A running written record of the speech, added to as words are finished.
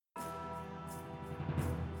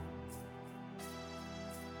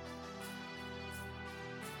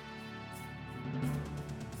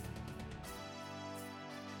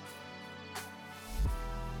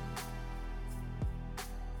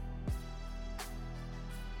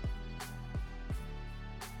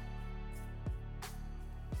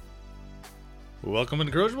Welcome,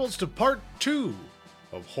 Incorrigibles, to part 2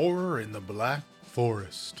 of Horror in the Black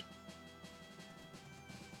Forest.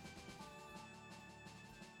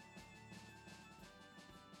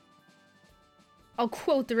 I'll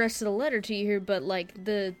quote the rest of the letter to you here, but,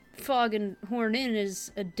 the Fog and Horn Inn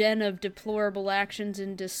is a den of deplorable actions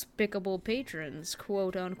and despicable patrons,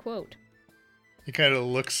 quote unquote. He kind of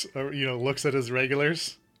looks at his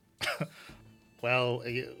regulars. Well,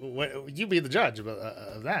 you be the judge of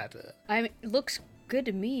that. It looks good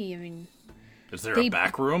to me. Is there a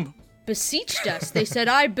back room? Beseeched us. They said,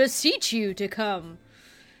 I beseech you to come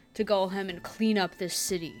to Golhem and clean up this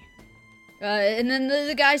city. And then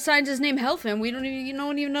the guy signs his name Helfin. No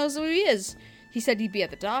one even knows who he is. He said he'd be at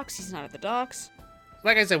the docks. He's not at the docks.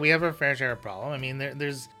 Like I said, we have our fair share of problem.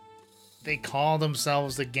 They call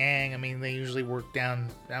themselves the gang. They usually work down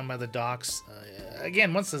by the docks.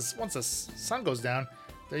 Again, once the sun goes down,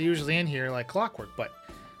 they're usually in here like clockwork. But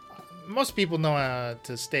most people know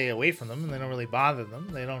to stay away from them, and they don't really bother them.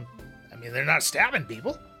 They're not stabbing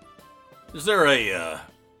people. Is there a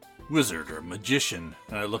wizard or magician?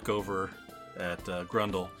 And I look over at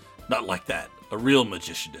Grundle. Not like that. A real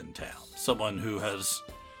magician in town. Someone who has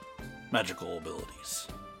magical abilities.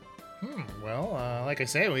 Well, like I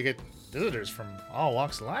say, we get visitors from all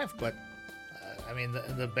walks of life, but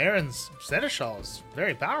the Baron's seneschal is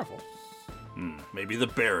very powerful. Maybe the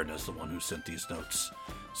Baron is the one who sent these notes.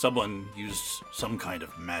 Someone used some kind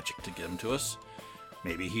of magic to get them to us.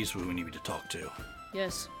 Maybe he's who we need to talk to.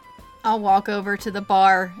 Yes. I'll walk over to the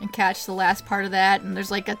bar and catch the last part of that, and there's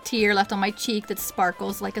like a tear left on my cheek that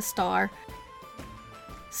sparkles like a star.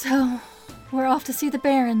 So, we're off to see the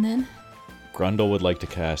Baron then. Grundle would like to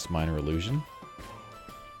cast Minor Illusion,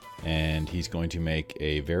 and he's going to make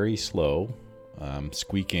a very slow,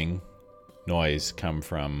 squeaking noise come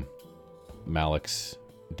from Malik's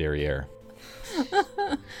derriere.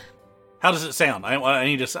 How does it sound? I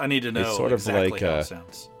need to know It's sort exactly of like how it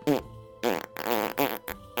sounds.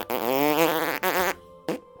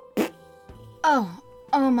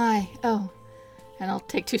 Oh my. And I'll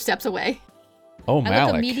take 2 steps away. Oh, I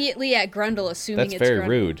Malik. look immediately at Grundle, assuming That's it's very Grundle.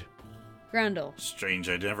 rude. Grundle. Strange,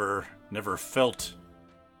 I never felt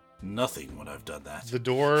nothing when I've done that. The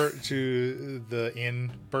door to the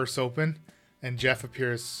inn bursts open, and Jeff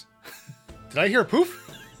appears. Did I hear a poof?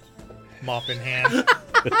 Mop in hand.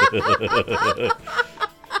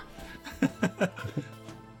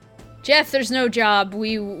 Jeff, there's no job.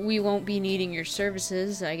 We won't be needing your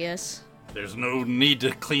services, I guess. There's no need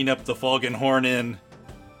to clean up the Fog and Horn Inn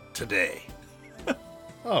today.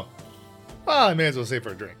 Oh. Well, I may as well say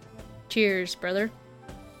for a drink. Cheers, brother.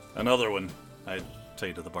 Another one, I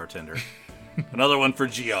say to the bartender. Another one for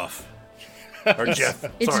Geoff. Or Jeff.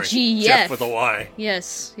 It's Sorry, GF. Jeff with a Y.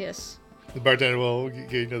 Yes. The bartender will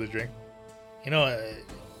get you another drink.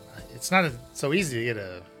 It's not so easy to get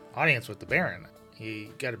an audience with the Baron.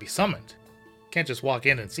 You got to be summoned. Can't just walk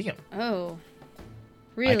in and see him. Oh.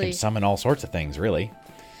 I Really? can summon all sorts of things, really.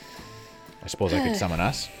 I suppose I could summon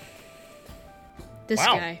us. This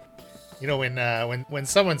Wow. guy. When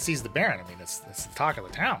someone sees the Baron, it's the talk of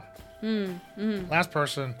the town. Last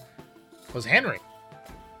person was Henry.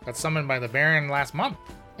 Got summoned by the Baron last month.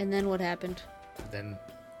 And then what happened? Then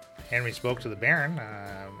Henry spoke to the Baron.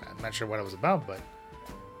 I'm not sure what it was about, but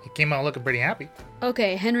he came out looking pretty happy.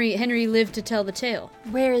 Okay, Henry lived to tell the tale.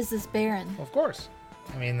 Where is this Baron? Of course.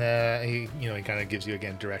 He kind of gives you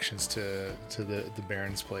again directions to the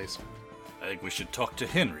Baron's place. I think we should talk to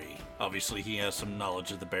Henry. Obviously, he has some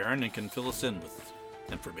knowledge of the Baron and can fill us in with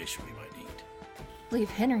information we might need. I believe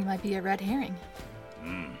Henry might be a red herring.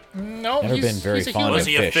 No, Never been very he's a fond human. Was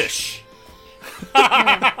he a fish?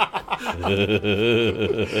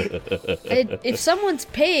 If someone's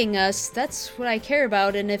paying us, that's what I care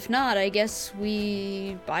about, and if not, I guess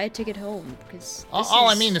we buy a ticket home. Because All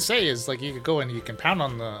I mean to say is, you could go and you can pound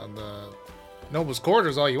on the noble's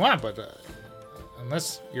quarters all you want, but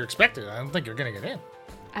unless you're expected, I don't think you're gonna get in.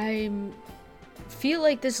 I feel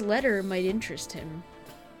like this letter might interest him.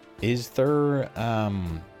 Is there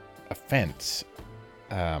a fence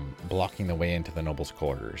blocking the way into the noble's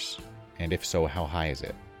quarters? And if so, how high is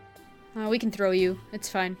it? We can throw you. It's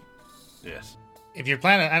fine. Yes. If you're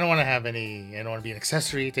planning, I don't want to be an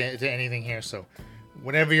accessory to anything here. So,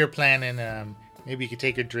 whatever you're planning, maybe you could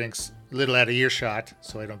take your drinks a little out of earshot,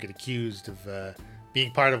 so I don't get accused of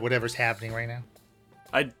being part of whatever's happening right now.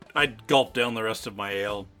 I'd gulp down the rest of my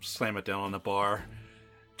ale, slam it down on the bar.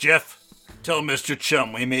 Jeff, tell Mr.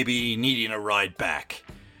 Chum we may be needing a ride back.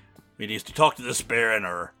 We need to talk to this Baron,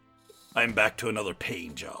 or I'm back to another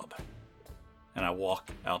paying job. And I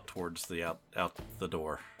walk out towards out the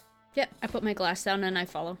door. Yeah, I put my glass down and I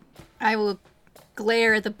follow. I will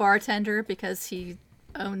glare at the bartender because he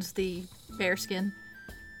owns the bearskin,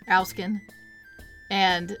 owlskin,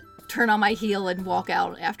 and turn on my heel and walk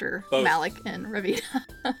out after Both. Malik and Ravina.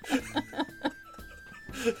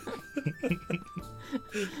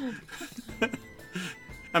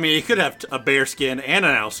 I mean, he could have a bear skin and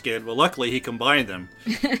an owl skin. Well, luckily he combined them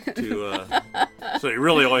so he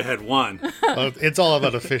really only had one. Well, it's all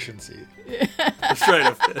about efficiency. That's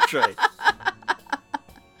right. That's right.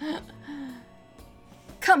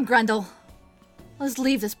 Come, Grundle. Let's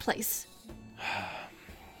leave this place.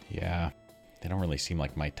 Yeah, they don't really seem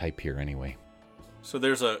like my type here anyway. So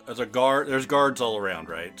there's a guard. There's guards all around,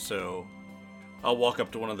 right? So I'll walk up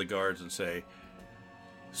to one of the guards and say,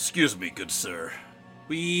 "Excuse me, good sir.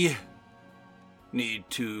 We need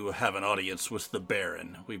to have an audience with the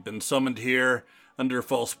Baron. We've been summoned here under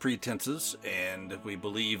false pretenses, and we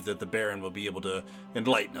believe that the Baron will be able to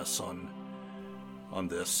enlighten us on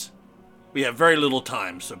this. We have very little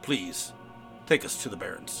time, so please take us to the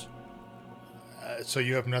Baron's." So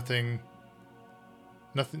you have nothing,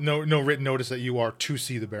 no written notice that you are to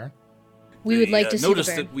see the Baron? We would like to see the notice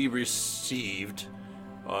Baron. that we received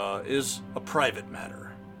is a private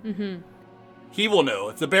matter. Mm-hmm. He will know.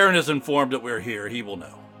 If the Baron is informed that we're here, he will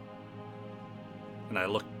know. And I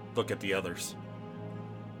look at the others.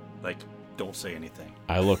 Like, don't say anything.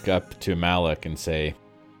 I look up to Malik and say,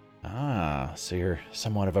 so you're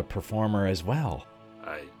somewhat of a performer as well.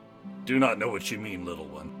 I do not know what you mean, little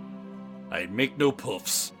one. I make no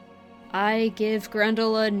puffs. I give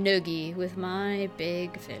Grundle a noogie with my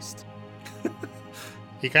big fist.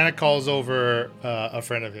 He kind of calls over a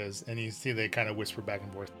friend of his, and you see they kind of whisper back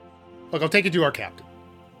and forth. Look, I'll take you to our captain.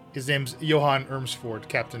 His name's Johann Ermsford,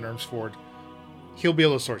 Captain Ermsford. He'll be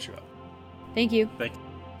able to sort you out. Thank you. Thank you.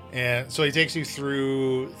 And so he takes you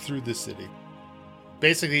through the city.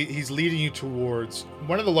 Basically, he's leading you towards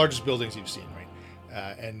one of the largest buildings you've seen, right?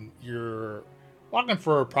 And you're walking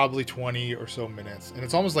for probably 20 or so minutes, and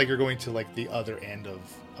it's almost like you're going to like the other end of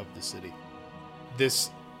the city.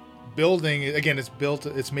 This building, again,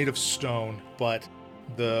 it's made of stone, but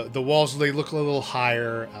the walls, they look a little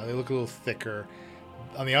higher, they look a little thicker.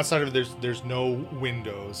 On the outside of it, there's no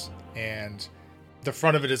windows, and the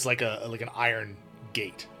front of it is like an iron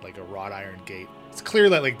gate, like a wrought iron gate. It's clear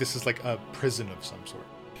that like this is like a prison of some sort.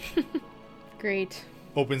 Great.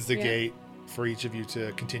 Opens the gate for each of you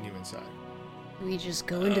to continue inside. We just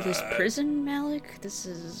go into this prison, Malik? This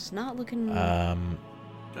is not looking... I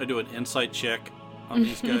do an insight check on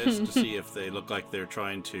these guys to see if they look like they're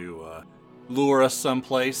trying to lure us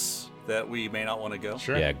someplace that we may not want to go.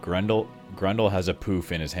 Sure. Yeah, Grundle has a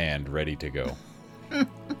poof in his hand, ready to go.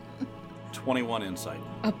 21 insight.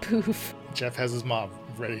 A poof. Jeff has his mom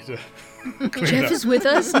ready to clean it Jeff up. is with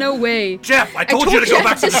us? No way. Jeff, I told you to go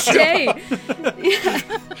back to the ship. stay.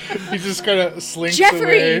 He just kind of slinks Jeffrey!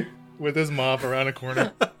 away with his mop around a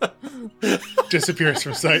corner. Disappears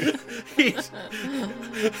from sight. He's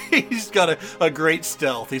got a great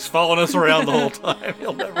stealth. He's following us around the whole time.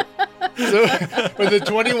 He'll never... So, with the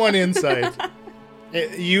 21 insight,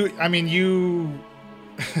 you're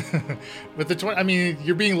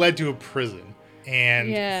being led to a prison,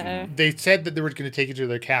 and they said that they were going to take you to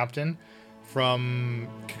their captain. From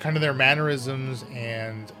kind of their mannerisms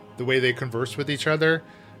and the way they converse with each other,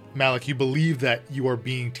 Malik, you believe that you are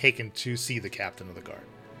being taken to see the captain of the guard.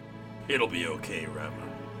 It'll be okay, Ravna.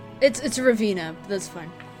 It's Ravina. That's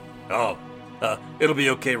fine. Oh, it'll be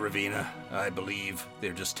okay, Ravina. I believe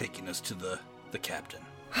they're just taking us to the captain.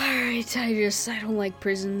 Alright, I don't like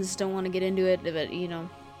prisons, don't want to get into it, but, you know.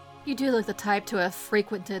 You do look the type to have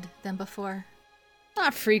frequented them before.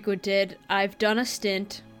 Not frequented. I've done a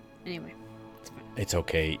stint. Anyway, it's fine. It's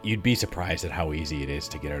okay. You'd be surprised at how easy it is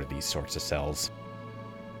to get out of these sorts of cells.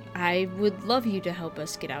 I would love you to help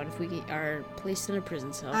us get out if we are placed in a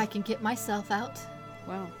prison cell. I can get myself out.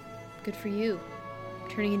 Wow. Good for you.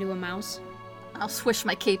 Turning into a mouse. I'll swish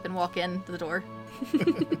my cape and walk in the door.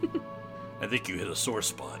 I think you hit a sore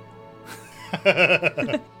spot.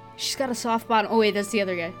 She's got a soft bottom. Oh wait, that's the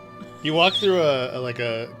other guy. You walk through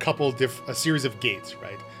a series of gates,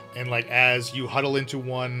 right? And like as you huddle into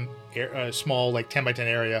one small like 10 by 10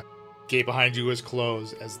 area, gate behind you is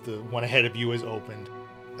closed as the one ahead of you is opened.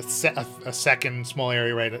 A second small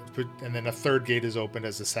area, right, and then a third gate is opened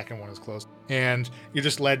as the second one is closed. And you're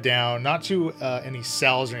just led down, not to any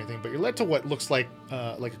cells or anything, but you're led to what looks like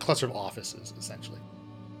a cluster of offices, essentially.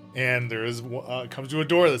 And there is comes to a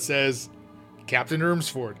door that says Captain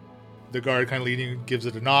Ermsford. The guard kind of leading you gives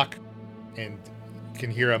it a knock, and you can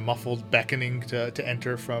hear a muffled beckoning to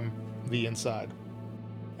enter from the inside.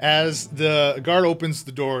 As the guard opens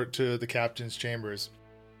the door to the captain's chambers,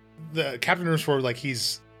 the Captain Ermsford, like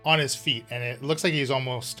he's on his feet, and it looks like he's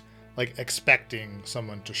almost like expecting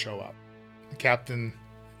someone to show up. The captain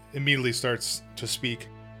immediately starts to speak.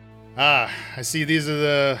 Ah, I see these are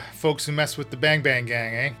the folks who mess with the Bang Bang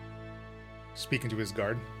Gang, eh? Speaking to his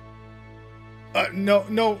guard.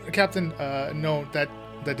 No, Captain. No, that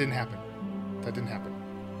didn't happen. That didn't happen.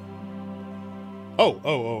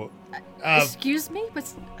 Oh. Excuse me?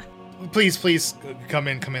 What's... Please, come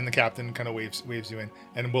in. The captain kind of waves you in,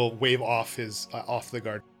 and will wave off off the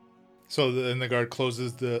guard. So then the guard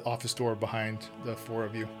closes the office door behind the four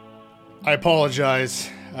of you. I apologize.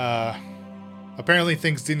 Apparently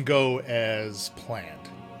things didn't go as planned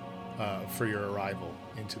for your arrival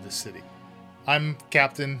into the city. I'm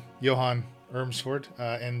Captain Johann Ermsford,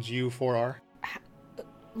 and you 4R.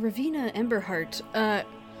 Ravina Emberheart,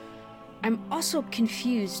 I'm also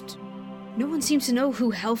confused. No one seems to know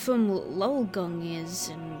who Helfum Lulgung is,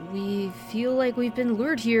 and we feel like we've been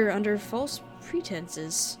lured here under false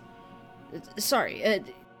pretenses. Sorry.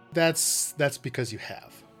 That's because you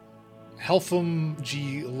have. Helfum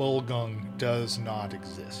G. Lulgung does not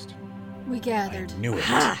exist. We gathered. I knew it.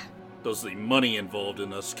 Does the money involved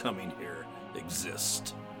in us coming here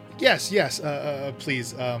exist? Yes.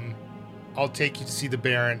 Please. I'll take you to see the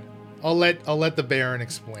Baron. I'll let the Baron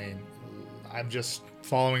explain. I'm just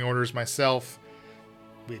following orders myself.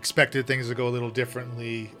 We expected things to go a little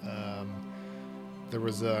differently. There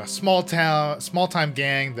was a small-time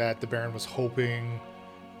gang that the Baron was hoping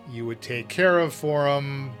you would take care of for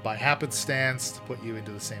him by happenstance to put you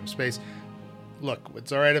into the same space. Look,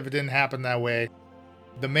 it's all right if it didn't happen that way.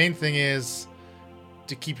 The main thing is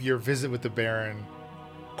to keep your visit with the Baron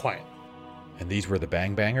quiet. And these were the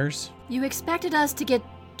Bang Bangers? You expected us to get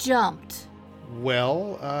jumped.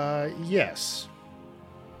 Well, yes.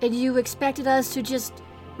 And you expected us to just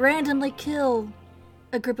randomly kill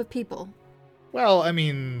a group of people. Well, I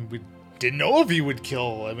mean, we didn't know if you would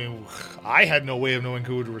kill. I mean, I had no way of knowing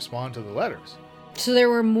who would respond to the letters. So there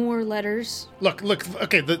were more letters? Look,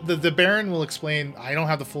 okay, the Baron will explain. I don't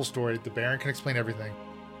have the full story. The Baron can explain everything.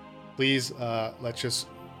 Please, let's just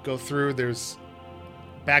go through. There's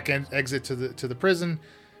back end exit to the prison.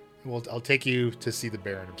 I'll take you to see the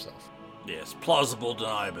Baron himself. Yes, plausible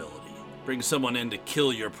deniability. Bring someone in to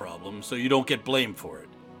kill your problem so you don't get blamed for it.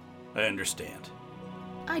 I understand.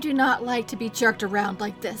 I do not like to be jerked around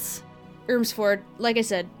like this. Ermsford, like I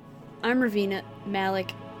said, I'm Ravina,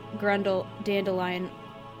 Malik, Grundle, Dandelion.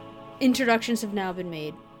 Introductions have now been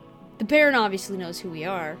made. The Baron obviously knows who we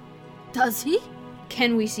are. Does he?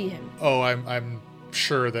 Can we see him? Oh, I'm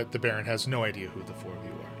sure that the Baron has no idea who the four of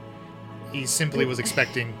you are. He simply was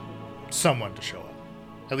expecting someone to show up.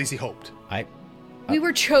 At least he hoped. We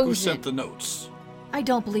were chosen. Who sent the notes? I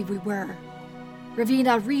don't believe we were.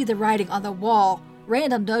 Ravina, read the writing on the wall.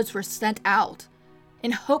 Random notes were sent out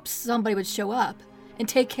in hopes somebody would show up and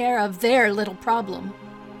take care of their little problem.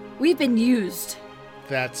 We've been used.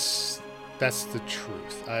 That's the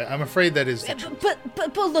truth. I'm afraid that is the truth.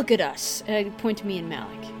 But look at us. Point to me and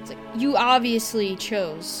Malik. It's like, you obviously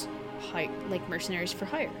chose like mercenaries for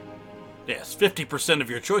hire. Yes, 50% of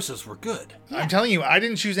your choices were good. I'm telling you, I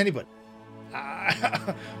didn't choose anybody.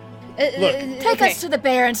 Look. Take us to the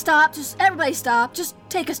Baron. Stop. Just everybody stop. Just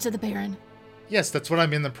take us to the Baron. Yes, that's what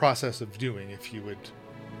I'm in the process of doing, if you would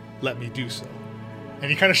let me do so. And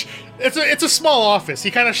he kind of... it's a small office.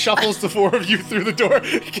 He kind of shuffles the four of you through the door.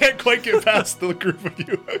 He can't quite get past the group of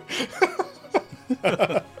you.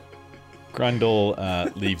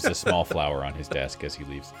 Grundle leaves a small flower on his desk as he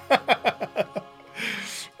leaves.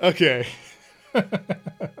 Okay.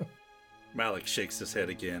 Malik shakes his head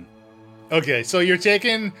again. Okay, so you're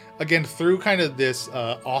taken, again, through kind of this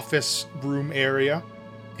office room area,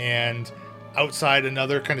 and outside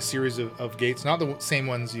another kind of series of gates, not the same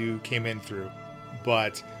ones you came in through,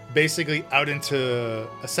 but basically out into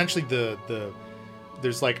essentially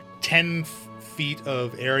there's like 10 feet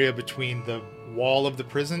of area between the wall of the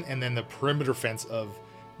prison and then the perimeter fence of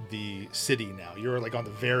the city now. You're like on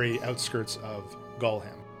the very outskirts of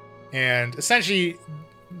Gulham. And essentially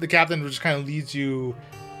the captain just kind of leads you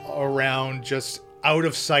around just out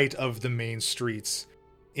of sight of the main streets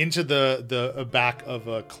into the back of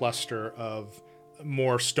a cluster of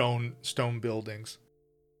more stone buildings.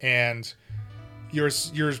 And you're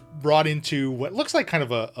brought into what looks like kind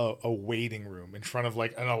of a waiting room in front of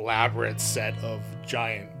like an elaborate set of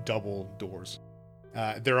giant double doors.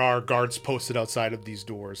 There are guards posted outside of these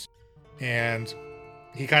doors, and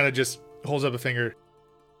he kind of just holds up a finger.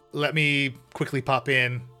 Let me quickly pop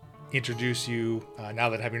in, introduce you, now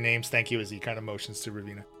that I have your names, thank you, as he kind of motions to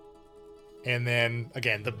Ravina. And then,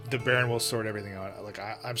 again, the Baron will sort everything out. Like,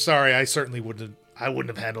 I'm sorry, I certainly wouldn't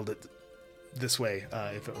have handled it this way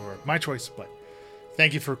if it were my choice, but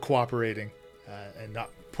thank you for cooperating and not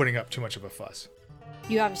putting up too much of a fuss.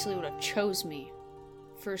 You obviously would have chose me,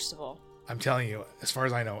 first of all. I'm telling you, as far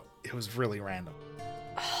as I know, it was really random.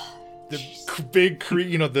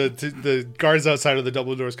 The guards outside of the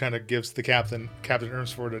double doors kind of gives the Captain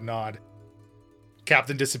Ermsford a nod.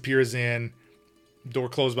 Captain disappears in, door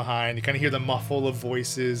closed behind. You kind of hear the muffle of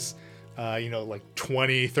voices, like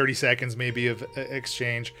 20, 30 seconds maybe of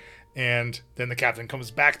exchange. And then the captain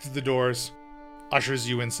comes back through the doors, ushers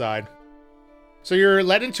you inside. So you're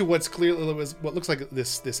led into what looks like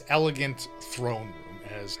this elegant throne room,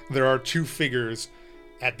 as there are two figures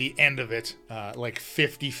at the end of it, like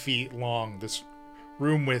 50 feet long. This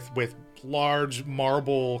room with large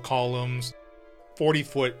marble columns,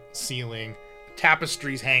 40-foot ceiling,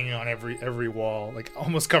 tapestries hanging on every wall, like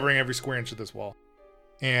almost covering every square inch of this wall.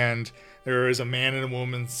 And there is a man and a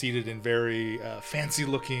woman seated in very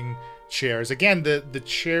fancy-looking chairs. Again, the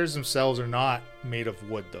chairs themselves are not made of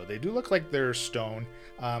wood, though. They do look like they're stone,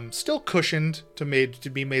 still cushioned to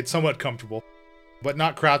be made somewhat comfortable, but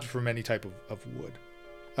not crafted from any type of wood.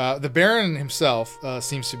 The Baron himself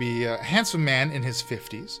seems to be a handsome man in his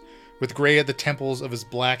 50s, with gray at the temples of his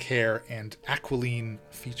black hair and aquiline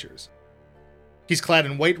features. He's clad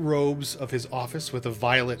in white robes of his office with a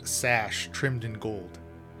violet sash trimmed in gold.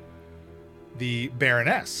 The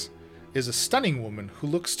Baroness is a stunning woman who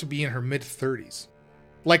looks to be in her mid-30s.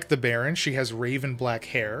 Like the Baron, she has raven black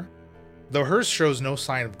hair, though hers shows no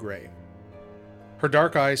sign of gray. Her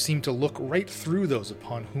dark eyes seem to look right through those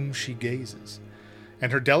upon whom she gazes,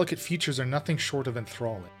 and her delicate features are nothing short of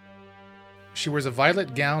enthralling. She wears a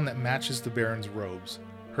violet gown that matches the Baron's robes.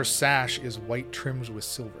 Her sash is white trimmed with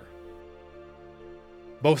silver.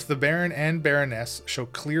 Both the Baron and Baroness show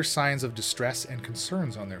clear signs of distress and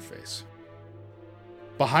concerns on their face.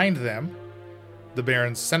 Behind them, the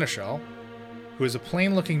Baron's seneschal, who is a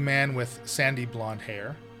plain-looking man with sandy blonde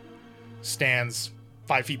hair, stands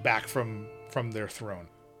 5 feet back from their throne.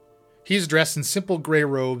 He is dressed in simple gray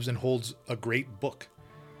robes and holds a great book.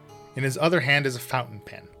 In his other hand is a fountain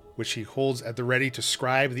pen, which he holds at the ready to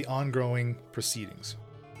scribe the ongoing proceedings.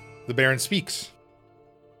 The Baron speaks.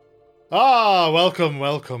 Welcome.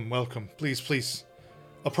 Please.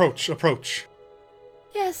 Approach.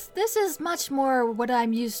 Yes, this is much more what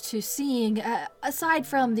I'm used to seeing, aside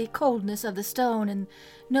from the coldness of the stone and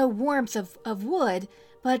no warmth of wood,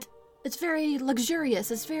 but it's very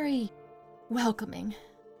luxurious, it's very welcoming.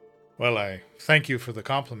 Well, I thank you for the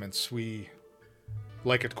compliments. We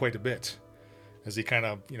like it quite a bit. As he kind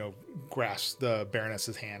of, grasps the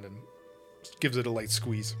Baroness's hand and gives it a light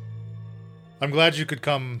squeeze. I'm glad you could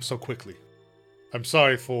come so quickly. I'm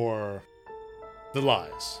sorry for the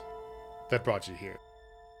lies that brought you here.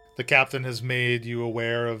 The captain has made you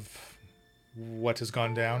aware of what has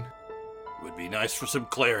gone down? Would be nice for some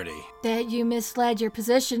clarity. That you misled your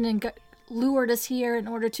position and lured us here in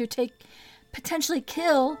order to potentially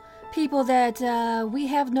kill people that we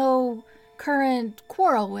have no current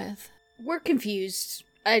quarrel with. We're confused.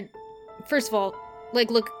 First of all, I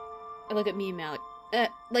look at me and Malik.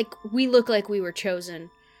 We look like we were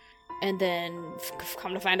chosen, and then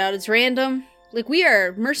come to find out it's random. We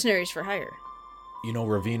are mercenaries for hire.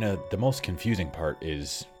 Ravina, the most confusing part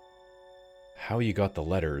is how you got the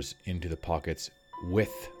letters into the pockets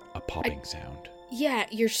with a popping sound. Yeah,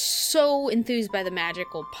 you're so enthused by the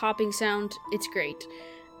magical popping sound. It's great.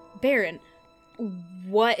 Baron,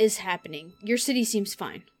 what is happening? Your city seems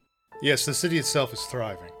fine. Yes, the city itself is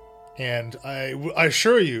thriving. And I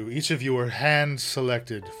assure you, each of you are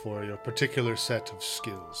hand-selected for your particular set of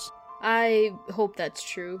skills. I hope that's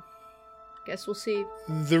true. Guess we'll see.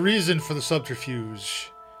 The reason for the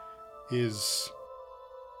subterfuge is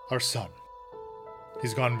our son.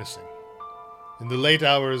 He's gone missing. In the late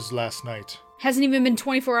hours last night. Hasn't even been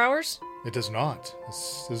 24 hours? It has not.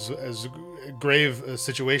 It's as grave a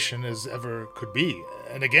situation as ever could be.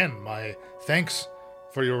 And again, my thanks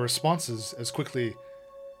for your responses as quickly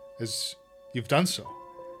as you've done so.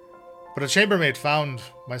 But a chambermaid found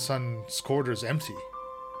my son's quarters empty,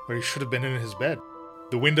 where he should have been in his bed.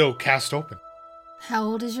 The window cast open. How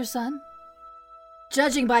old is your son?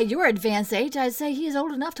 Judging by your advanced age, I'd say he is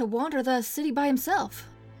old enough to wander the city by himself.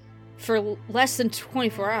 For less than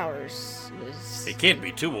 24 hours. He can't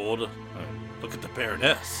be too old. Look at the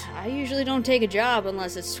Baroness. I usually don't take a job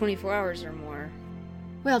unless it's 24 hours or more.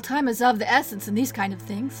 Well, time is of the essence in these kind of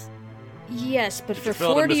things. Yes, but for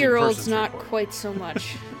 40-year-olds, not quite so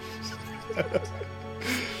much.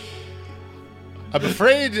 I'm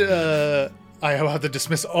afraid I have to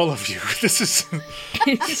dismiss all of you. This is...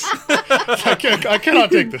 I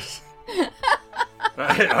cannot take this.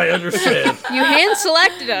 I understand. You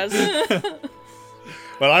hand-selected us.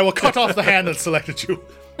 Well, I will cut off the hand that selected you.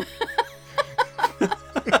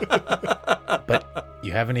 But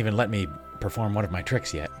you haven't even let me perform one of my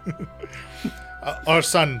tricks yet. Our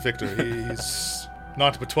son, Victor, he's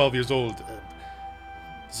not but 12 years old.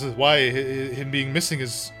 This is why him being missing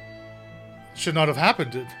should not have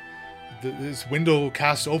happened. His window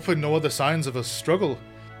cast open, no other signs of a struggle.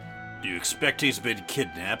 Do you expect he's been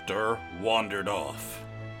kidnapped or wandered off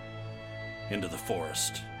into the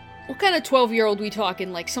forest? What kind of 12-year-old we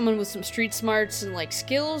talking? Like someone with some street smarts and like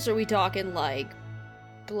skills, or are we talking like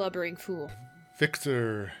blubbering fool?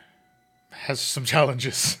 Victor has some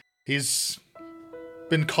challenges. He's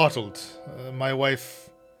been coddled. My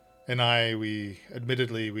wife and I, we've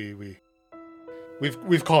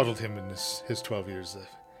coddled him in his 12 years.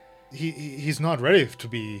 He's not ready to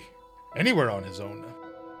be anywhere on his own.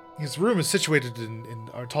 His room is situated in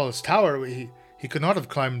our tallest tower. He could not have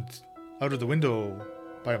climbed out of the window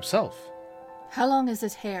by himself. How long is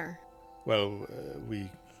his hair? Well,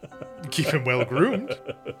 we keep him well groomed.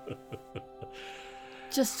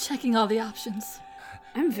 Just checking all the options.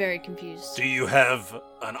 I'm very confused. Do you have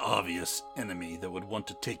an obvious enemy that would want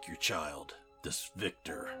to take your child, this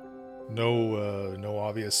Victor? No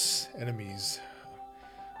obvious enemies.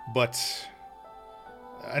 But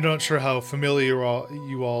I'm not sure how familiar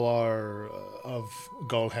you all are of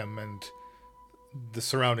Golhem and the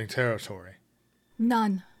surrounding territory.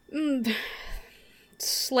 None.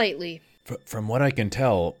 Slightly. From what I can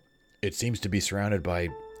tell, it seems to be surrounded by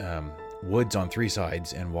woods on 3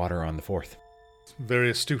 sides and water on the 4th.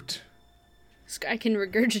 Very astute. This guy can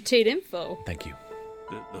regurgitate info. Thank you.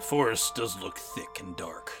 The forest does look thick and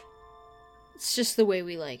dark. It's just the way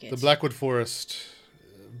we like it. The Blackwood Forest.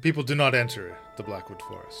 People do not enter the Blackwood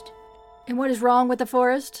Forest. And what is wrong with the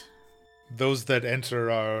forest? Those that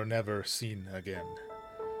enter are never seen again.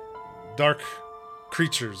 Dark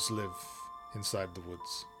creatures live inside the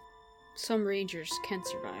woods. Some rangers can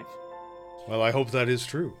survive. Well, I hope that is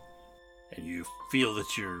true. And you feel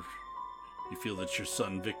that your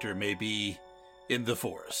son Victor may be in the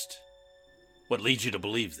forest. What leads you to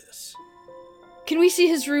believe this? Can we see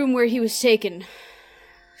his room where he was taken?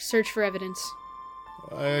 Search for evidence.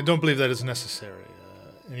 I don't believe that is necessary.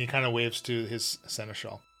 And he kind of waves to his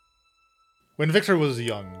seneschal. When Victor was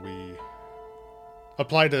young, we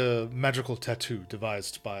applied a magical tattoo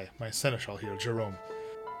devised by my seneschal here, Jerome,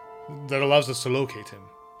 that allows us to locate him.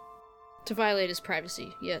 To violate his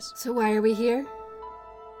privacy, yes. So why are we here?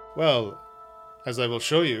 Well, as I will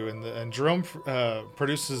show you, and Jerome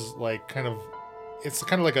produces it's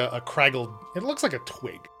kind of like a craggled, it looks like a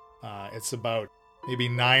twig. It's about maybe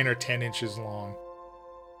 9 or 10 inches long.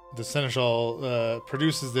 The seneschal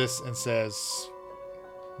produces this and says,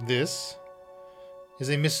 "This is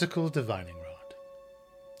a mystical divining rod.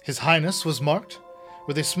 His Highness was marked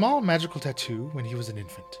with a small magical tattoo when he was an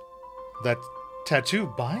infant. That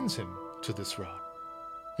tattoo binds him to this rod,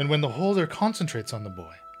 and when the holder concentrates on the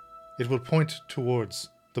boy, it will point towards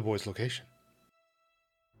the boy's location.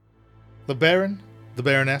 The Baron, the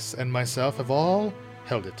Baroness, and myself have all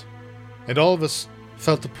held it, and all of us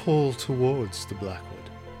felt the pull towards the Blackwood."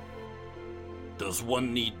 Does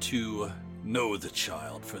one need to know the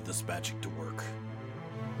child for this magic to work?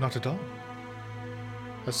 Not at all.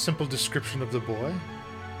 A simple description of the boy,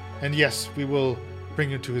 and yes, we will bring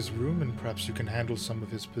you to his room, and perhaps you can handle some of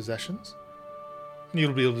his possessions, and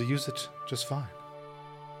you'll be able to use it just fine.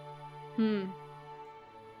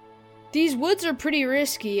 These woods are pretty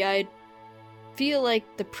risky. I feel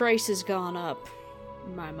like the price has gone up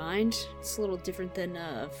in my mind. It's a little different than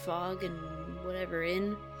Fog and whatever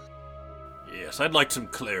Inn. Yes, I'd like some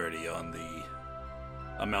clarity on the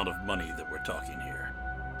amount of money that we're talking here.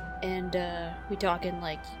 And we talking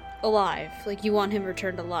like alive, like you want him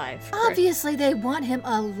returned alive. Correct? Obviously they want him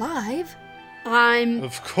alive.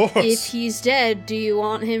 Of course. If he's dead, do you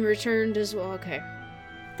want him returned as well? Okay.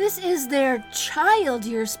 This is their child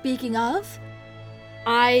you're speaking of.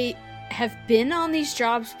 I have been on these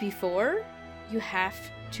jobs before. You have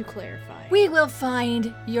to clarify. We will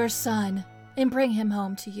find your son and bring him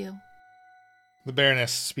home to you. The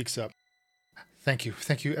Baroness speaks up. Thank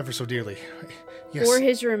you ever so dearly. Yes. Or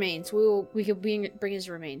his remains. We could bring his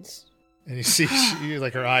remains. And you see,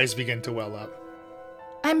 her eyes begin to well up.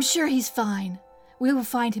 I'm sure he's fine. We will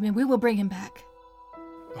find him and we will bring him back.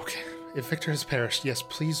 Okay, if Victor has perished, yes,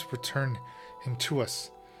 please return him to us.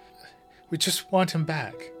 We just want him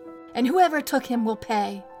back. And whoever took him will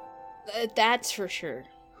pay. That's for sure.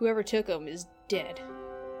 Whoever took him is dead.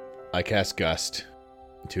 I cast Gust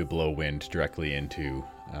to blow wind directly into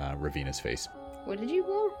Ravina's face. What did you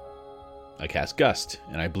blow? I cast Gust,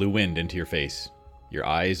 and I blew wind into your face. Your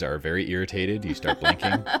eyes are very irritated. You start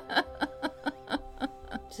blinking.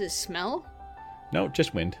 Does it smell? No,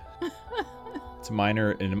 just wind. It's a minor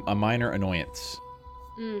annoyance.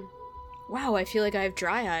 Wow, I feel like I have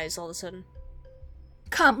dry eyes all of a sudden.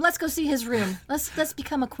 Come, let's go see his room. Let's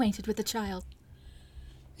become acquainted with the child.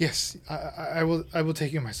 Yes, I will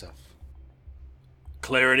take you myself.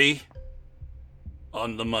 Clarity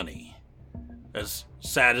on the money. As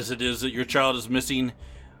sad as it is that your child is missing,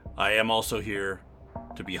 I am also here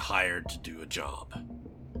to be hired to do a job.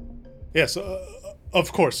 Yes,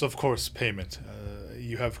 of course, payment.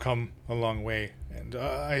 You have come a long way, and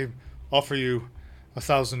I offer you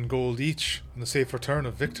 1,000 gold each on the safe return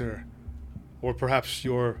of Victor, or perhaps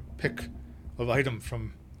your pick of item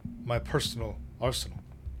from my personal arsenal.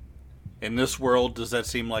 In this world, does that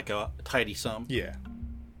seem like a tidy sum? Yeah.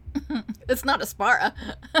 It's not a Spara.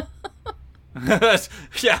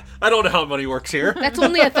 Yeah, I don't know how money works here. That's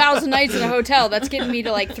only 1,000 nights in a hotel. That's getting me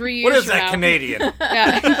to like 3 years What is from that, now. Canadian?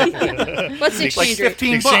 Yeah. What's the Like exchange rate?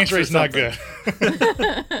 15 The exchange bucks or rate's not something.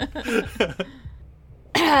 good.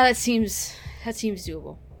 That seems doable.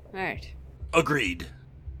 All right. Agreed.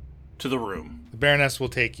 To the room. The Baroness will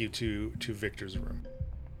take you to Victor's room.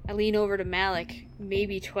 I lean over to Malik.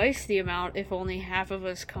 Maybe twice the amount if only half of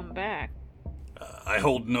us come back. I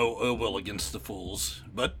hold no ill will against the fools,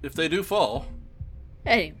 but if they do fall...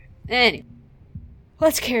 Anyway.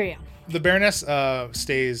 Let's carry on. The Baroness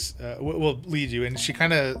stays, will lead you, and she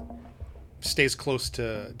kind of stays close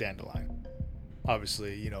to Dandelion.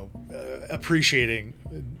 Obviously, appreciating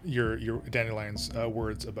your Dandelion's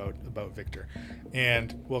words about Victor,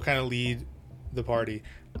 and will kind of lead the party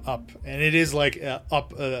up, and it is like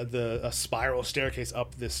up a spiral staircase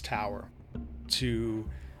up this tower to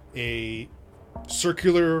a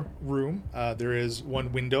circular room. There is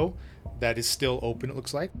one window that is still open, it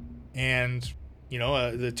looks like, and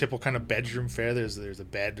the typical kind of bedroom fare. There's a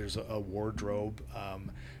bed, there's a wardrobe.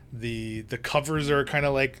 The covers are kind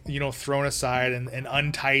of like thrown aside and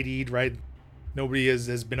untidied, right? Nobody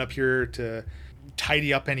has been up here to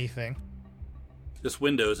tidy up anything. This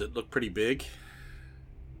window, does it look pretty big?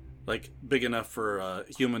 Like, big enough for a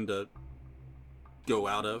human to go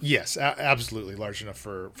out of? Yes, absolutely. Large enough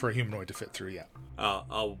for a humanoid to fit through, yeah.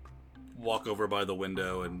 I'll walk over by the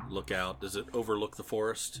window and look out. Does it overlook the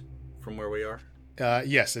forest from where we are?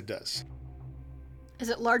 Yes, it does. Is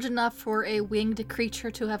it large enough for a winged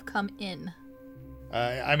creature to have come in?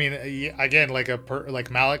 Again,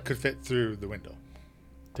 like Malik could fit through the window.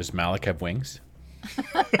 Does Malik have wings?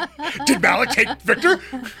 Did Malik take Victor?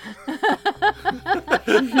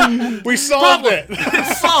 We solved it.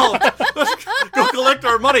 It's solved! Let's go collect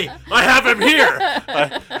our money. I have him here.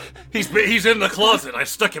 He's in the closet. I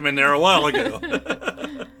stuck him in there a while ago.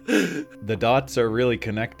 The dots are really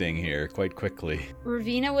connecting here quite quickly.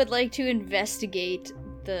 Ravina would like to investigate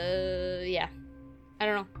I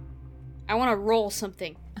don't know. I want to roll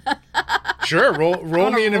something. Sure, roll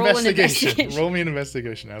me an roll an investigation. investigation. Roll me an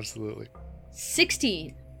investigation, absolutely.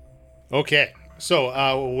 16. Okay,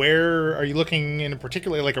 so where are you looking in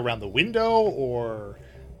particular? Like around the window, or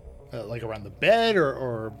like around the bed,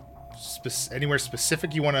 or anywhere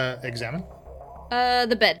specific you want to examine?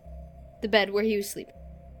 The bed where he was sleeping.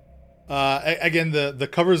 Again, the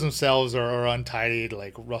covers themselves are untidy,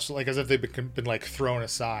 like rustle, like as if they've been like thrown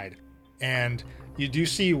aside, and you do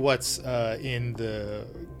see what's in the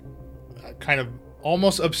kind of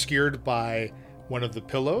almost obscured by one of the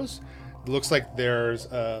pillows. It looks like there's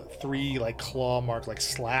 3 like claw mark, like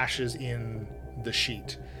slashes in the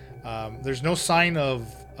sheet. There's no sign of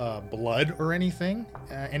blood or anything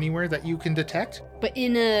anywhere that you can detect. But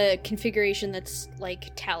in a configuration that's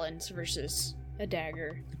like talons versus a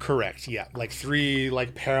dagger. Correct, yeah. Like 3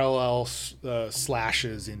 like parallel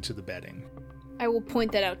slashes into the bedding. I will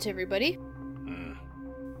point that out to everybody.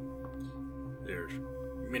 There's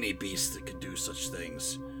many beasts that could do such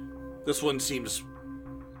things. This one seems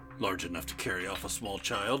large enough to carry off a small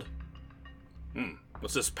child.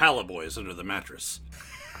 What's this Palaboy is under the mattress?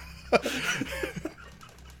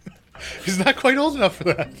 He's not quite old enough for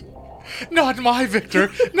that. Not my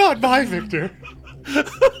Victor! Not my Victor!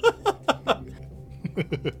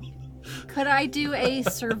 Could I do a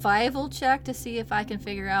survival check to see if I can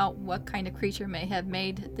figure out what kind of creature may have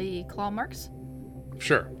made the claw marks?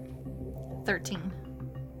 Sure. 13.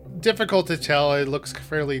 Difficult to tell. It looks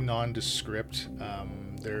fairly nondescript.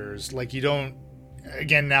 There's like you don't.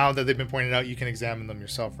 Again, now that they've been pointed out, you can examine them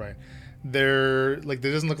yourself, right? There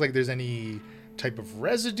doesn't look like there's any type of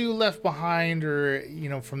residue left behind, or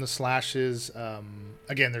from the slashes.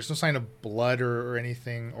 Again, there's no sign of blood or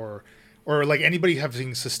anything, or like anybody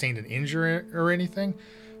having sustained an injury or anything.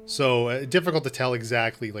 So difficult to tell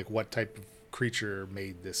exactly like what type of creature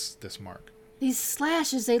made this mark. These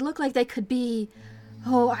slashes, they look like they could be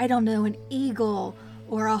Oh, I don't know, an eagle,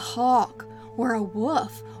 or a hawk, or a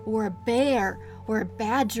wolf, or a bear, or a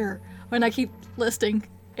badger. And I keep listing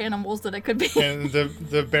animals that it could be. And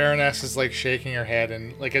the Baroness is like shaking her head,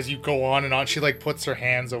 and like as you go on and on, she like puts her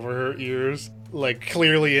hands over her ears, like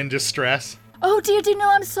clearly in distress. Oh dear, no,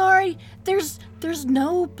 I'm sorry. There's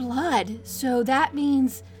no blood, so that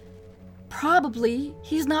means probably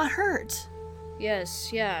he's not hurt. Yes,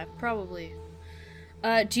 yeah, probably.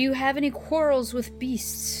 Do you have any quarrels with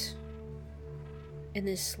beasts in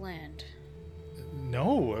this land?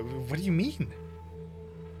 No, what do you mean?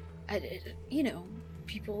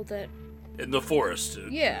 People that... In the forest,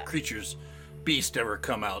 Yeah. creatures, beasts ever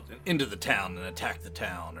come out into the town and attack the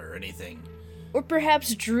town or anything. Or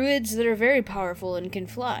perhaps druids that are very powerful and can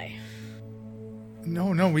fly.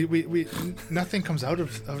 No, we nothing comes out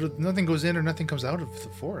of nothing goes in or nothing comes out of the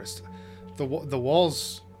forest. The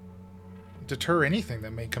walls deter anything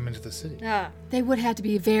that may come into the city. Ah, They would have to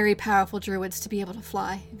be very powerful druids to be able to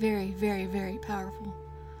fly. Very, very, very powerful.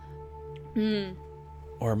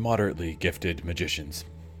 Or moderately gifted magicians.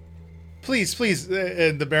 Please,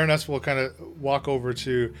 and the Baroness will kind of walk over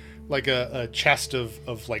to like a chest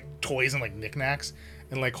of like toys and like knickknacks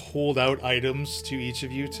and like hold out items to each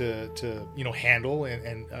of you to handle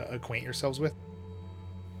and acquaint yourselves with.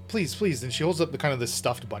 Please. And she holds up the kind of this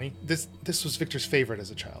stuffed bunny. This was Victor's favorite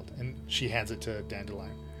as a child, and she hands it to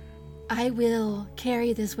Dandelion. I will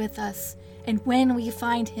carry this with us, and when we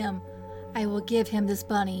find him, I will give him this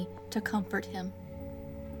bunny to comfort him.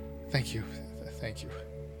 Thank you.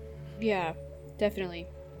 yeah, definitely.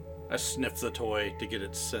 I sniff the toy to get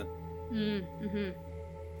its scent.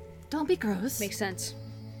 Don't be gross. Makes sense.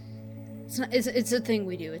 It's a thing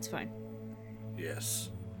we do, it's fine. Yes.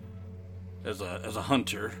 As a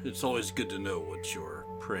hunter, it's always good to know what your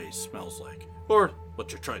prey smells like, or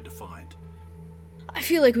what you're trying to find. I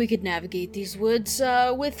feel like we could navigate these woods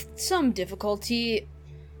with some difficulty.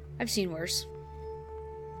 I've seen worse.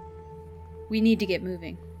 We need to get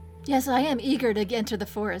moving. Yes, I am eager to enter the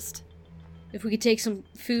forest. If we could take some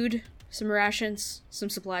food, some rations, some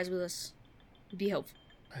supplies with us, it'd be helpful.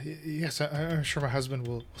 Yes, I'm sure my husband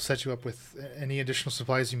will set you up with any additional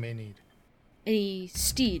supplies you may need. Any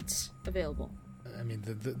steeds available? I mean,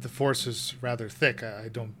 the forest is rather thick. I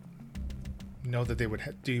don't know that they would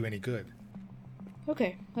do you any good.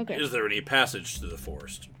 Okay. Is there any passage to the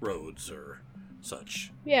forest, roads or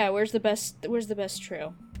such? Yeah, where's the best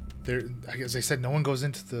trail? There, as I said, no one goes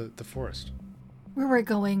into the forest. Where we're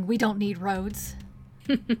going, we don't need roads.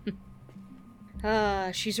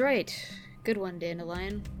 She's right. Good one,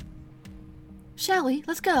 Dandelion. Shall we?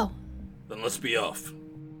 Let's go. Then let's be off.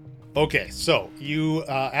 Okay, so you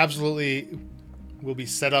absolutely will be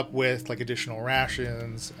set up with like additional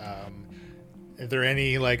rations. Are there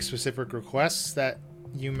any like specific requests that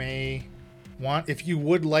you may want? If you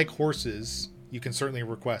would like horses, you can certainly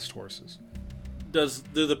request horses. Do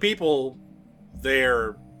the people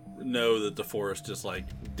there know that the forest is like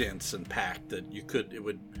dense and packed, that it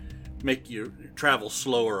would make you travel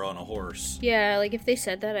slower on a horse? Yeah, like if they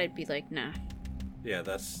said that, I'd be like, nah. Yeah,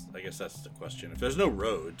 I guess that's the question. If there's no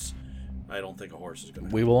roads, I don't think a horse is going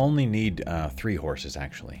to... We will only need 3 horses,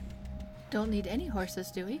 actually. Don't need any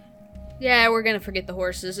horses, do we? Yeah, we're gonna forget the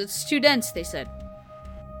horses. It's too dense, they said.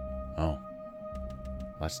 Oh.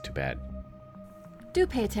 That's too bad. Do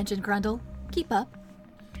pay attention, Grundle. Keep up.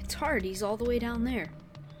 It's hard, he's all the way down there.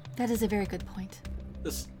 That is a very good point.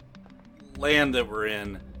 This land that we're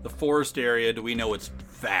in, the forest area, do we know it's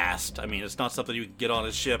vast? I mean, it's not something you can get on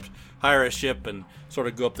a ship, hire a ship, and sort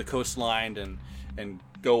of go up the coastline and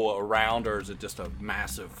go around, or is it just a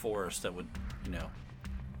massive forest that would,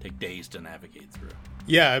 take days to navigate through?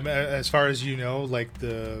 Yeah, as far as you know, like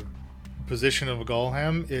the position of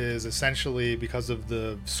Galham is essentially, because of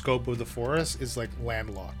the scope of the forest, is like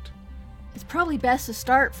landlocked. It's probably best to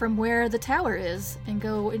start from where the tower is and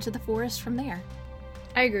go into the forest from there.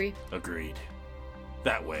 I agree. Agreed.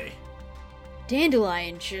 That way.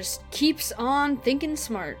 Dandelion just keeps on thinking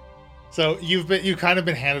smart. So you've kind of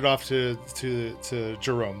been handed off to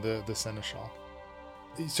Jerome, the seneschal.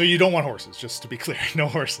 So you don't want horses, just to be clear. No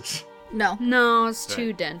horses. No. No, it's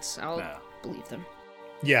too dense. I'll believe them.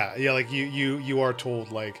 Yeah, like you are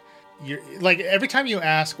told, like, you're like, every time you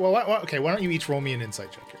ask, well, okay, why don't you each roll me an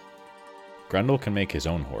insight check here? Grundle can make his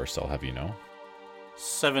own horse, I'll have you know.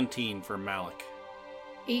 17 for Malik.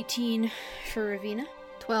 18 for Ravina.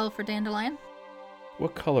 12 for Dandelion.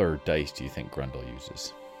 What color dice do you think Grundle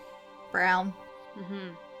uses? Brown.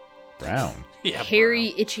 Brown? Yeah, Hairy,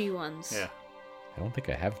 brown. itchy ones. Yeah. I don't think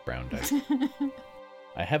I have brown dice.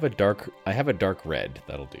 I have a dark red,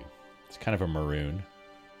 that'll do. It's kind of a maroon.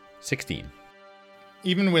 16.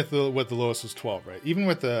 even with the lowest is 12, right? Even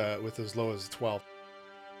with as low as 12,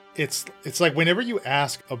 it's like whenever you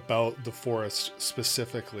ask about the forest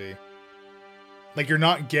specifically, like you're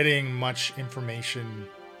not getting much information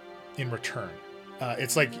in return.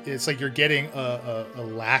 It's like you're getting a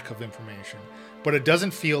lack of information, but it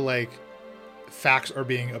doesn't feel like facts are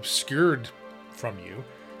being obscured from you.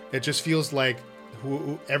 It just feels like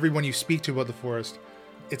everyone you speak to about the forest,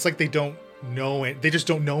 it's like they don't know it. They just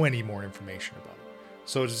don't know any more information about it.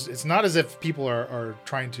 So it's not as if people are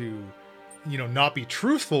trying to, not be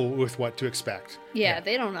truthful with what to expect. Yeah,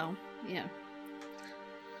 they don't know. Yeah.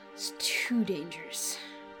 It's too dangerous.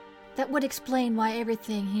 That would explain why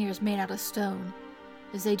everything here is made out of stone,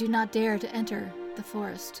 as they do not dare to enter the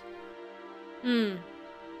forest. Even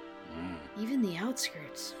the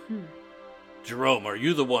outskirts. Jerome, are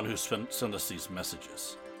you the one who sent us these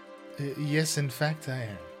messages? Yes, in fact, I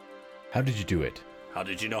am. How did you do it? How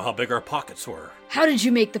did you know how big our pockets were? How did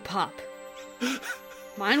you make the pop?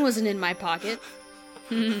 Mine wasn't in my pocket.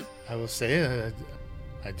 I will say,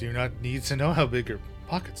 I do not need to know how big your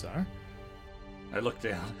pockets are. I looked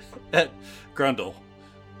down at Grundle.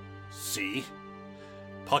 See?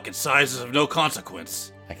 Pocket size is of no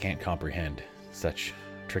consequence. I can't comprehend such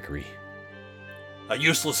trickery. A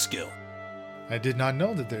useless skill. I did not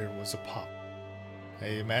know that there was a pop. I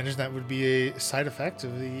imagine that would be a side effect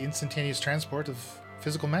of the instantaneous transport of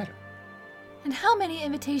physical matter. And how many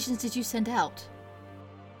invitations did you send out?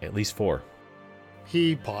 At least 4.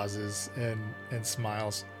 He pauses and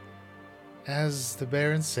smiles. As the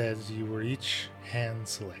Baron said, you were each hand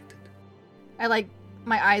selected.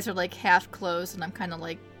 My eyes are half closed and I'm kind of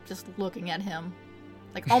just looking at him.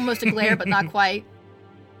 Almost a glare, but not quite.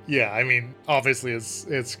 Yeah, I mean, obviously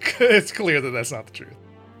it's clear that that's not the truth.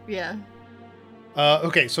 Yeah.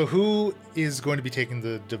 Okay, so who is going to be taking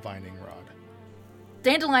the divining rod?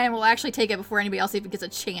 Dandelion will actually take it before anybody else even gets a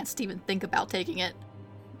chance to even think about taking it.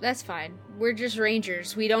 That's fine. We're just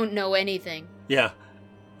rangers. We don't know anything. Yeah.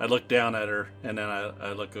 I look down at her, and then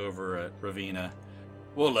I look over at Ravina.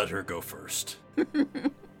 We'll let her go first.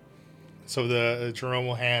 So the Jerome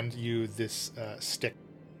will hand you this stick.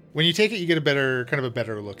 When you take it, you get a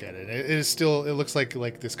better look at it. It looks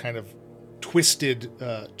like this kind of twisted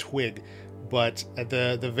twig, but at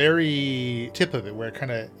the very tip of it, where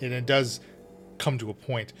it does come to a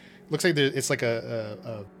point, it looks like it's like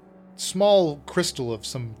a small crystal of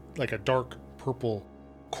some a dark purple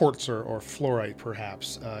quartz or fluorite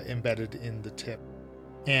perhaps embedded in the tip,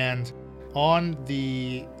 and on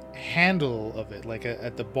the handle of it,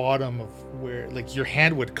 at the bottom of where your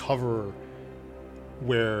hand would cover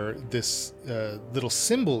where this little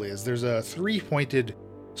symbol is, there's a 3-pointed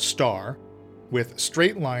star with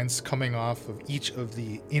straight lines coming off of each of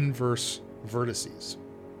the inverse vertices.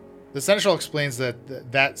 The seneschal explains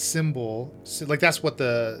that symbol, that's what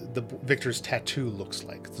the Victor's tattoo looks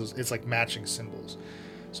like. It's like matching symbols.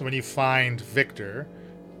 So when you find Victor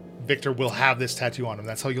will have this tattoo on him.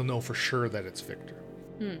 That's how you'll know for sure that it's Victor.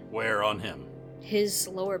 Where on him? His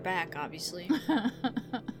lower back, obviously.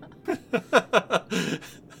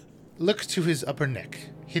 Look to his upper neck,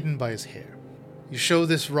 hidden by his hair. You show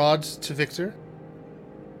this rod to Victor,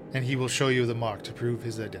 and he will show you the mark to prove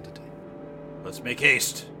his identity. Let's make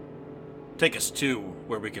haste. Take us to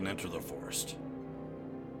where we can enter the forest.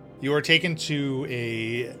 You are taken to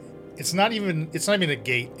it's not even a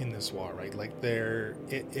gate in this wall, right?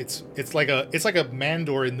 It's like a man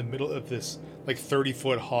door in the middle of this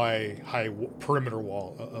 30-foot high perimeter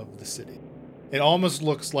wall of the city. It almost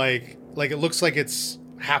looks like it's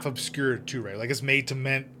half obscured too, right? It's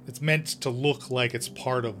meant to look like it's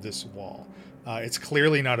part of this wall. It's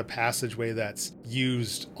clearly not a passageway that's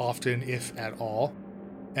used often, if at all.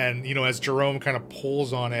 And as Jerome kind of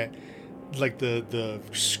pulls on it, the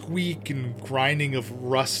squeak and grinding of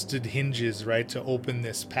rusted hinges, right, to open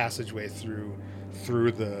this passageway through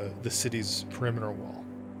the city's perimeter wall.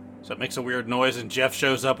 So it makes a weird noise and Jeff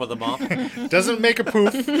shows up with a mop? Doesn't make a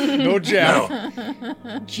poof. No Jeff.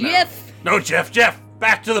 No. Jeff! No, Jeff!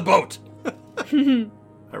 Back to the boat! I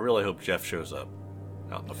really hope Jeff shows up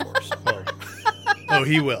out in the forest. Oh,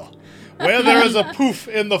 he will. Where there is a poof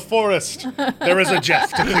in the forest, there is a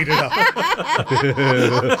Jeff to clean it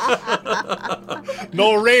up.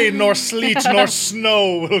 No rain, nor sleet, nor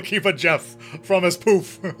snow will keep a Jeff from his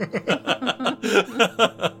poof.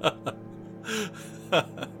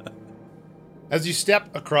 As you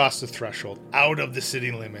step across the threshold, out of the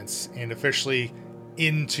city limits, and officially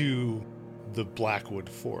into the Blackwood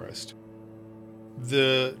forest,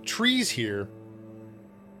 the trees here,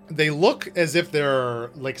 they look as if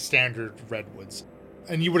they're standard redwoods.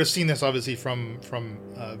 And you would have seen this obviously from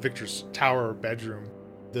Victor's tower bedroom.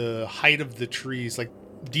 The height of the trees, like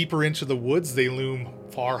deeper into the woods, they loom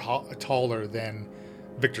far taller than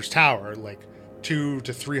Victor's Tower, like 200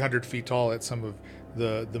 to 300 feet tall at some of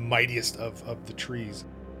the mightiest of the trees.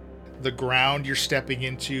 The ground you're stepping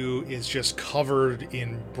into is just covered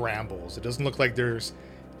in brambles. It doesn't look like there's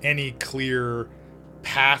any clear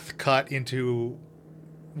path cut into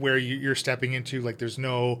where you're stepping into. Like there's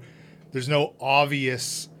no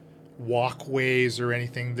obvious walkways or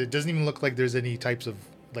anything. It doesn't even look like there's any types of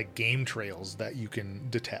like game trails that you can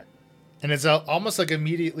detect. And it's almost like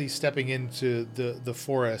immediately stepping into the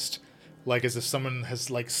forest, like as if someone has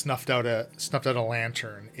like snuffed out a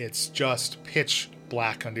lantern. It's just pitch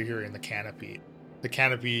black under here in the canopy. The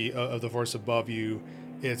canopy of the forest above you,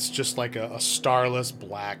 it's just like a starless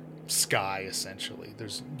black sky essentially.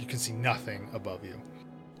 You can see nothing above you.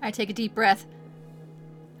 I take a deep breath.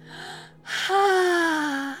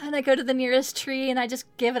 And I go to the nearest tree and I just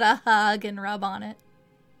give it a hug and rub on it.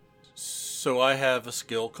 So I have a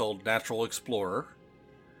skill called Natural Explorer.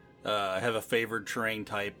 I have a favored terrain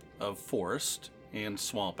type of forest and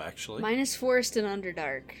swamp, actually. Mine is forest and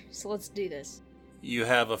underdark, so let's do this. You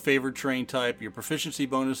have a favored terrain type. Your proficiency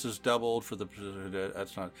bonus is doubled for the...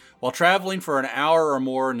 That's not... While traveling for an hour or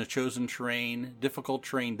more in the chosen terrain, difficult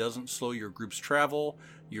terrain doesn't slow your group's travel.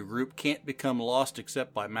 Your group can't become lost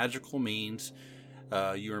except by magical means.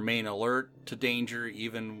 You remain alert to danger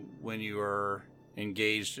even when you are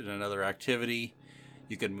engaged in another activity.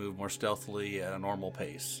 You can move more stealthily at a normal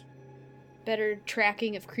pace. Better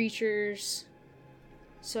tracking of creatures.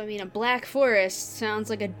 So, I mean, a black forest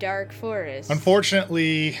sounds like a dark forest.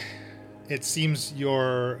 Unfortunately, it seems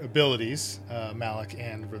your abilities, Malik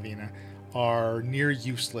and Ravina, are near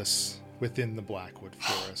useless within the Blackwood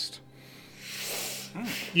forest.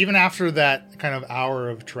 Even after that kind of hour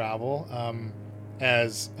of travel,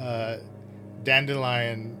 as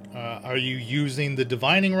Dandelion, are you using the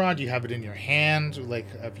divining rod? Do you have it in your hand? Like,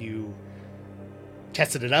 have you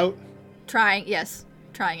tested it out? Trying it.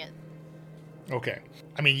 Okay.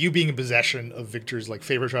 I mean, you being in possession of Victor's like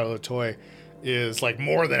favorite childhood toy is like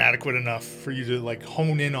more than adequate enough for you to like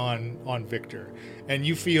hone in on Victor, and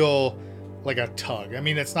you feel like a tug. I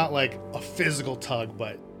mean, it's not like a physical tug,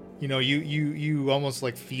 but you know, you almost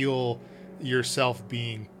like feel yourself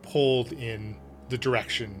being pulled in a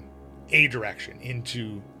direction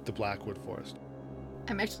into the Blackwood forest.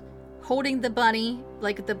 I'm actually holding the bunny,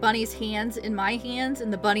 like the bunny's hands in my hands,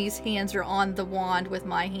 and the bunny's hands are on the wand with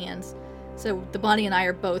my hands. So the bunny and I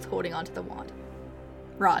are both holding onto the wand.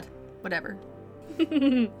 Rod. Whatever.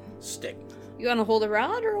 Stick. You want to hold a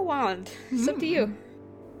rod or a wand? It's up to you.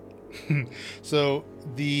 So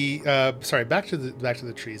back to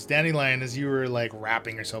the trees. Dandelion, as you were like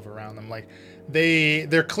wrapping yourself around them, like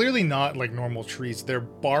they're clearly not like normal trees. Their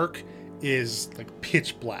bark is like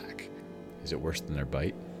pitch black. Is it worse than their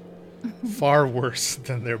bite? Far worse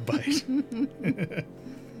than their bite.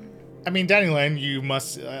 I mean, Dandelion, you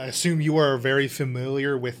must assume you are very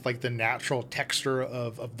familiar with like the natural texture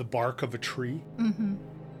of the bark of a tree. Mm-hmm.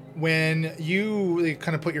 When you really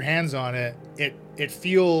kind of put your hands on it, it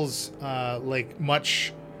feels like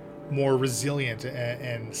much more resilient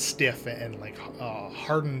and stiff and like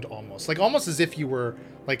hardened almost as if you were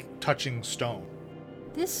like touching stone.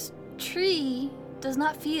 This tree does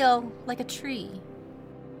not feel like a tree.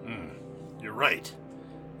 You're right.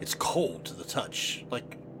 It's cold to the touch,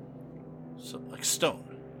 like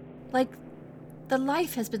stone. Like the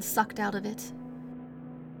life has been sucked out of it.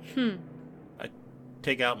 I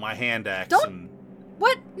take out my hand axe and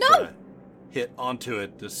What? No! hit onto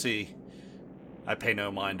it to see. I pay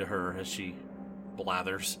no mind to her as she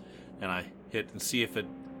blathers, and I hit and see if it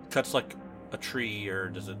cuts like a tree or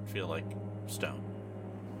does it feel like stone.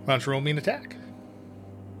 Why don't you roll me an attack?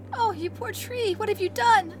 Oh, you poor tree. What have you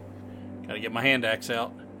done? Gotta get my hand axe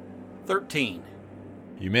out. 13.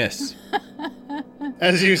 You miss.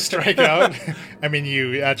 As you strike out, I mean,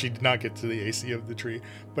 you actually did not get to the AC of the tree,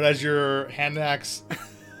 but as your hand axe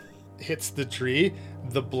hits the tree,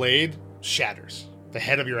 the blade shatters. The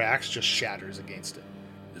head of your axe just shatters against it.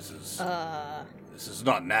 This is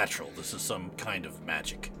not natural. This is some kind of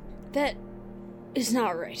magic. That is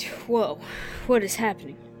not right. Whoa. What is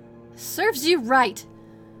happening? Serves you right.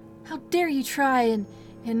 How dare you try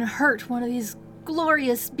and hurt one of these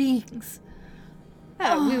glorious beings?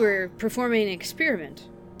 We were performing an experiment.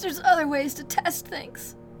 There's other ways to test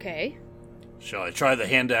things. Okay. Shall I try the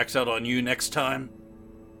hand axe out on you next time?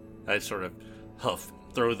 I sort of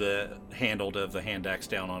throw the handle of the hand axe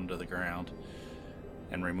down onto the ground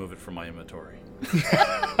and remove it from my inventory.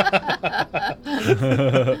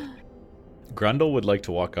 Grundle would like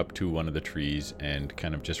to walk up to one of the trees and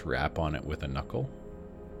kind of just rap on it with a knuckle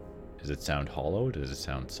Does it sound hollow? Does it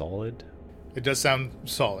sound solid? It does sound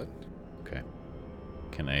solid. Okay.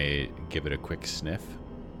 Can I give it a quick sniff?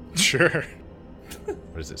 Sure.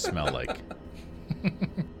 What does it smell like?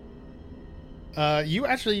 You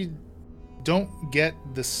actually don't get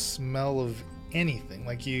the smell of anything.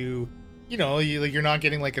 Like you're not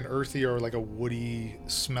getting like an earthy or like a woody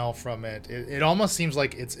smell from it. It almost seems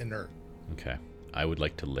like it's inert. Okay. I would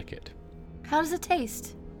like to lick it. How does it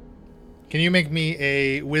taste? Can you make me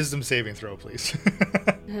a wisdom saving throw, please?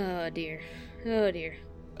 Oh dear. Oh dear.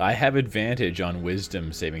 I have advantage on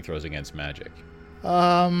wisdom saving throws against magic.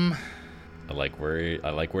 I like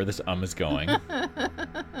where this is going.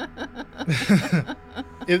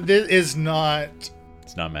 It is not.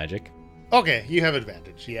 It's not magic. Okay, you have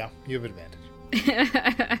advantage. Yeah, you have advantage.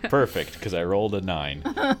 Perfect, because I rolled a 9.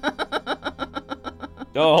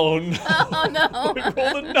 Oh no! Oh no! I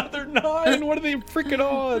rolled another 9. What are the freaking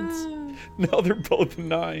odds? Now they're both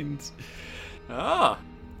 9s. Ah.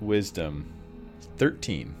 Wisdom,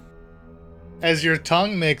 13. As your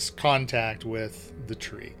tongue makes contact with the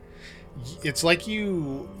tree, it's like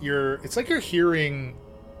you're hearing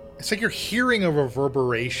a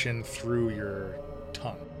reverberation through your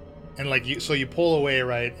tongue. And you pull away,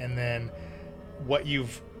 right? And then what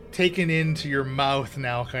you've taken into your mouth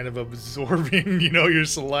now kind of absorbing, your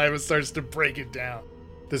saliva starts to break it down.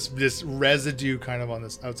 This residue kind of on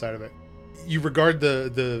this outside of it. You regard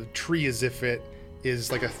the tree as if it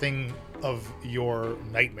is like a thing of your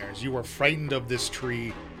nightmares. You are frightened of this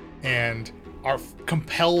tree and are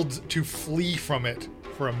compelled to flee from it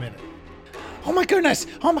for a minute. Oh my goodness!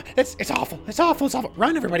 Oh my! It's awful! It's awful! It's awful!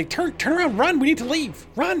 Run, everybody! Turn around! Run! We need to leave!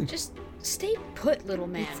 Run! Just stay put, little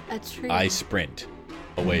man. It's a tree. I sprint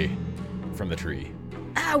away from the tree.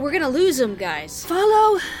 We're gonna lose him, guys.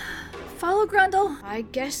 Follow Grundle. I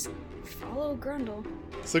guess follow Grundle.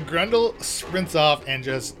 So Grundle sprints off and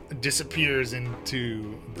just disappears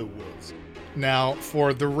into the woods. Now,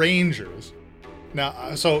 for the Rangers,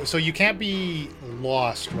 so you can't be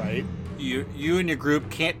lost, right? You and your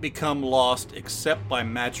group can't become lost except by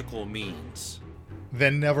magical means.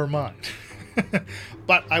 Then never mind.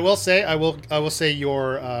 But I will say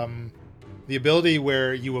your the ability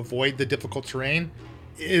where you avoid the difficult terrain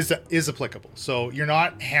is applicable. So you're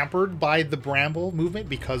not hampered by the bramble movement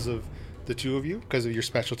because of the two of you, because of your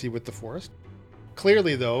specialty with the forest.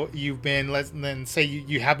 Clearly, though, you've been, let's say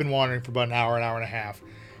you have been wandering for about an hour and a half.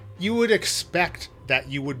 You would expect that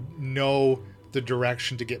you would know the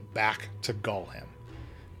direction to get back to Gulham.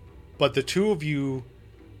 But the two of you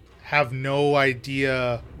have no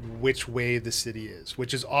idea which way the city is,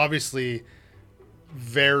 which is obviously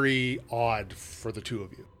very odd for the two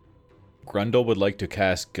of you. Grundle would like to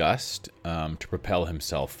cast Gust to propel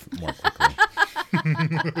himself more quickly.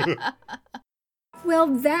 Well,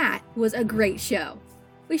 that was a great show.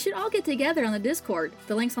 We should all get together on the Discord.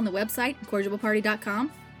 The link's on the website,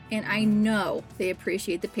 incorrigibleparty.com, and I know they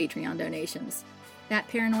appreciate the Patreon donations. That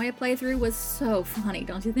Paranoia playthrough was so funny,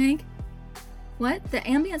 don't you think? What? The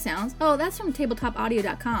ambient sounds? Oh, that's from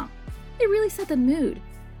tabletopaudio.com. It really set the mood.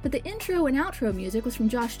 But the intro and outro music was from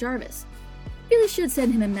Josh Jarvis. Really should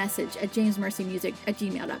send him a message at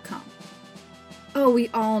jamesmercymusic@gmail.com. Oh, we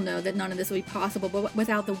all know that none of this would be possible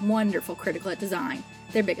without the wonderful Critical at Design,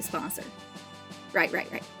 their biggest sponsor. Right.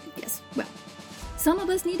 Yes, well, some of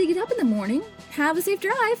us need to get up in the morning. Have a safe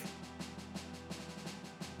drive.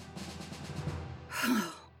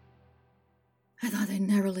 I thought they'd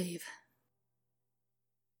never leave.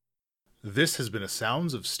 This has been a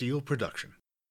Sounds of Steel production.